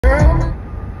Hey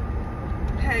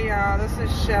y'all, this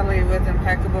is Shelly with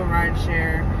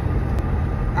Impeccablerideshare.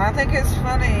 I think it's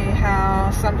funny how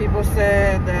some people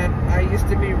said that I used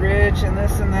to be rich and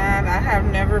this and that. I have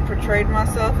never portrayed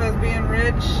myself as being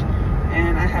rich,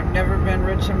 and I have never been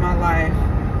rich in my life,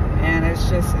 and it's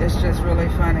just really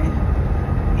funny.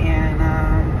 And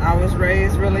I was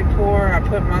raised really poor. I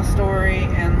put my story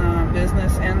in the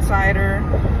Business Insider.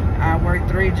 I worked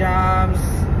 3 jobs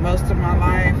most of my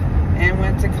life and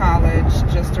went to college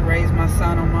just to raise my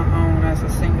son on my own as a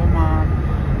single mom.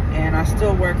 And I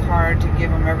still work hard to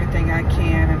give him everything I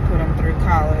can and put him through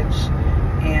college.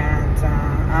 And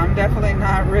I'm definitely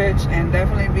not rich, and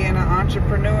definitely being an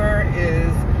entrepreneur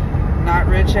is not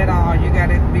rich at all. You got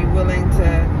to be willing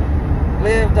to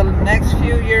live the next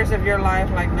few years of your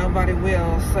life like nobody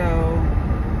will, so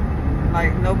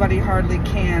like nobody hardly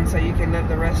can, so you can live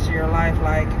the rest of your life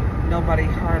like nobody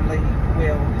hardly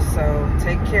will. So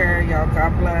take care, y'all.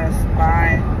 God bless. Bye.